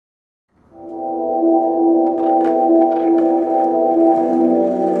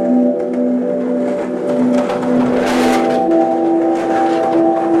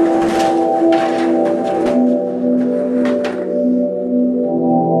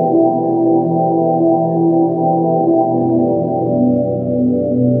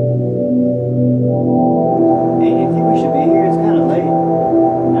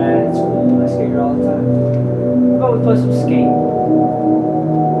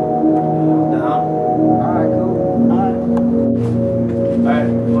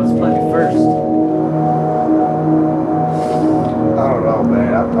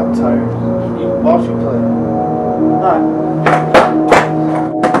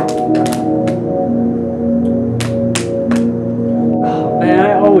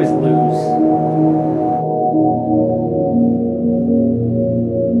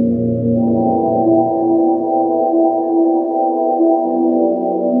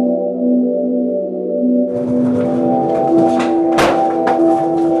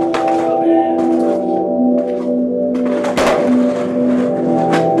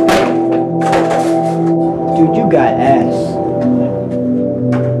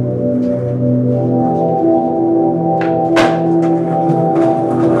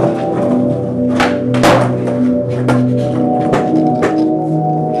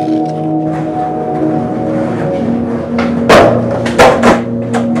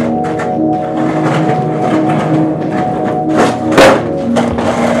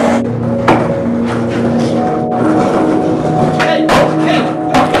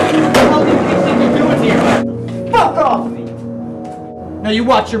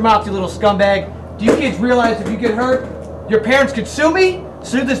Watch your mouth, you little scumbag. Do you kids realize if you get hurt, your parents could sue me?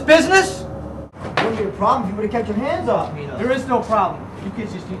 Sue this business? What would be a problem if you would have kept your hands off me, though? There is no problem. You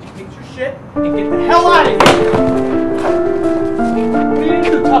kids just need to fix your shit and get the hell out of here! What are you gonna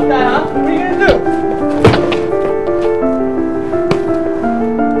do, tough guy, huh? What are you gonna do?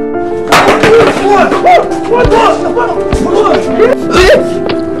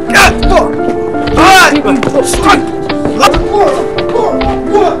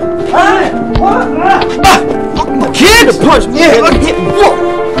 Kid! Punch! Yeah, look at him!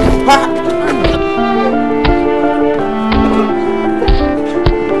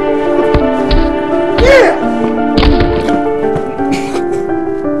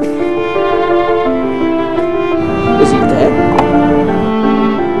 Is he dead?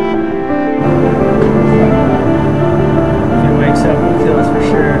 If he wakes up, he'll kill us for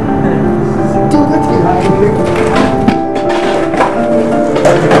sure. Dude, let's get out of here.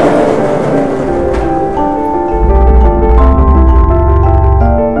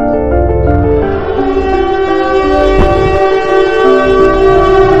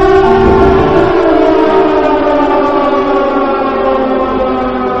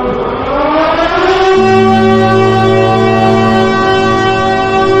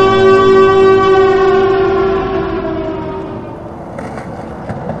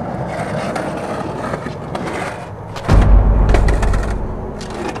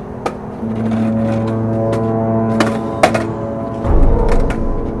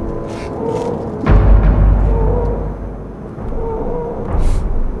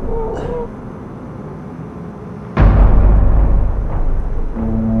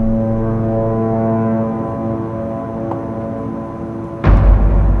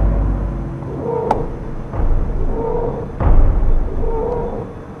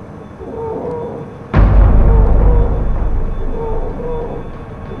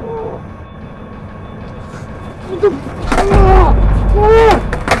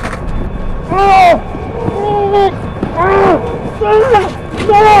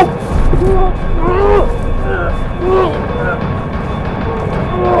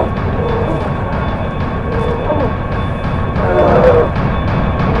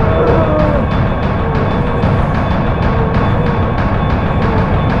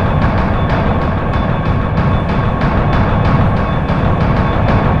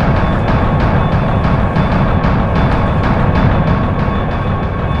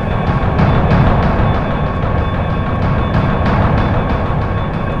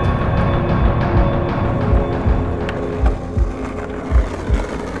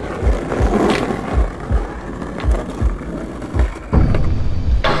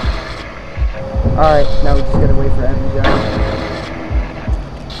 Alright, now we just gotta wait for Evan to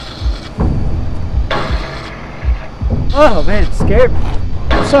Oh man, it scared me.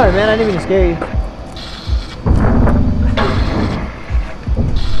 I'm sorry man, I didn't mean to scare you.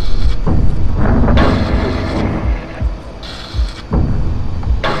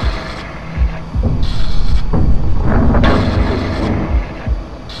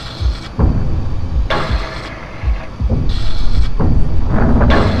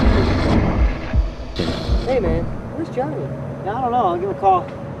 Hey man, where's Johnny? I don't know, I'll give him a call.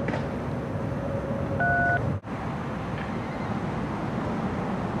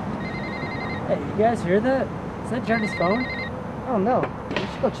 Hey, you guys hear that? Is that Johnny's phone? I don't know. We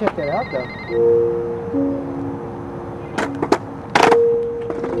should go check that out though.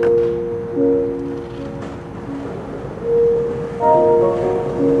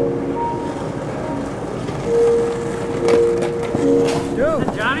 Dude! Is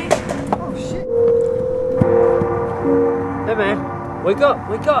that Johnny? Oh shit! Hey man, wake up,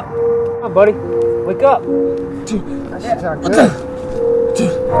 wake up! Come on buddy, wake up! Dude, that shit's not good.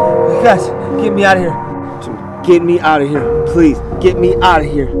 Dude, you guys, get me out of here. Dude, get me out of here, please. Get me out of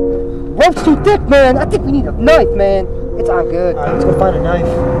here. Rope's too thick, man. I think we need a knife, man. It's not good. All right, let's go find a knife.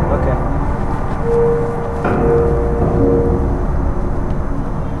 Okay.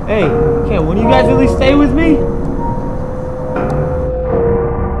 Hey, Ken, will you guys really stay with me?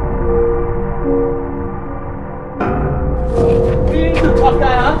 What are you gonna do, tough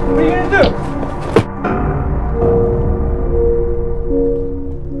guy, huh? What are you gonna do?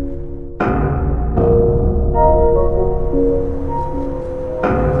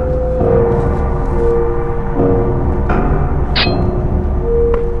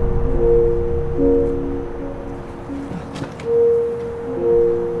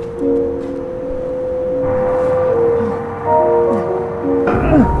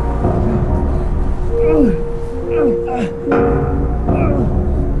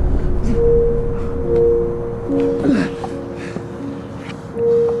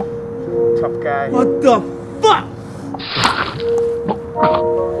 Tough guy. What the fuck?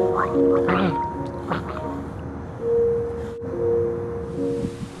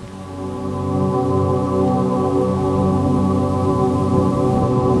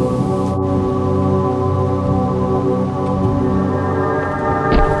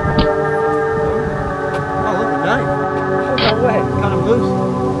 Cut him loose.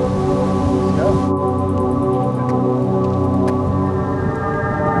 Let's go.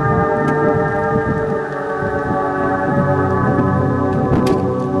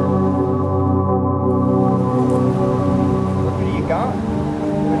 Look where you gone.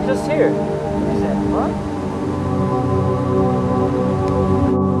 We're just here. What is that? What?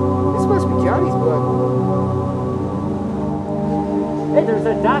 This must be Johnny's blood. Hey, there's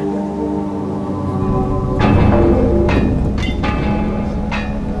that doctor.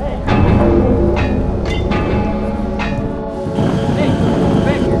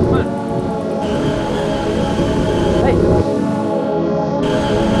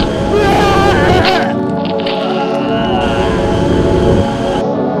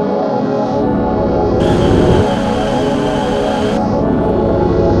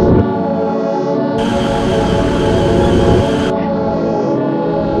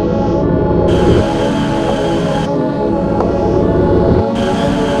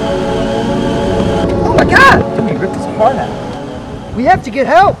 We have to get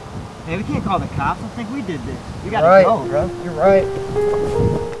help. Hey, we can't call the cops. I think we did this. We gotta go, bro. You're right.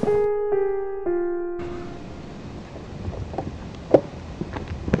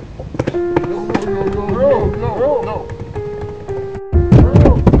 No.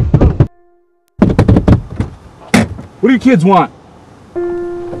 What do you kids want? Hey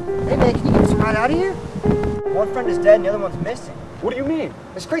man, can you get us right out of here? One friend is dead and the other one's missing. What do you mean?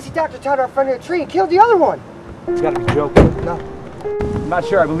 This crazy doctor tied our friend to a tree and killed the other one. You gotta be joking. No. I'm not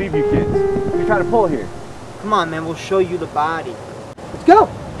sure I believe you kids. You're trying to pull here. Come on, man. We'll show you the body. Let's go.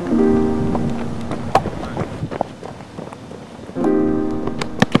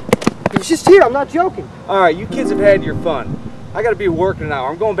 He was just here, I'm not joking. Alright, you kids have had your fun. I gotta be working now.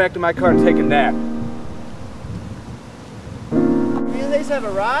 I'm going back to my car and take a nap. You guys have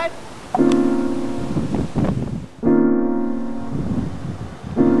a ride?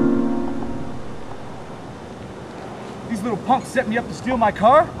 These little punks set me up to steal my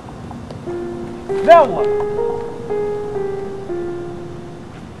car? Now what?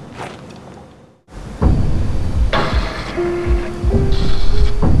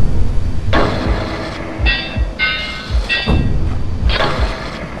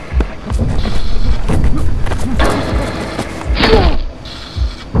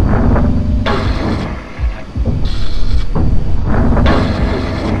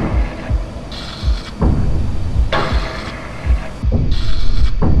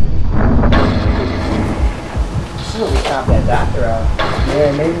 Stop that doctor out.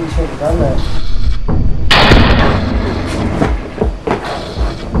 Yeah, maybe we should have done that.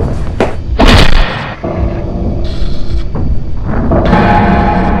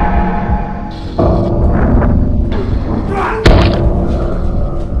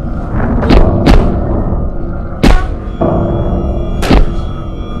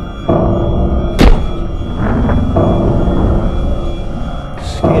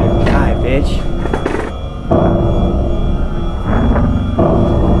 Skater die, bitch.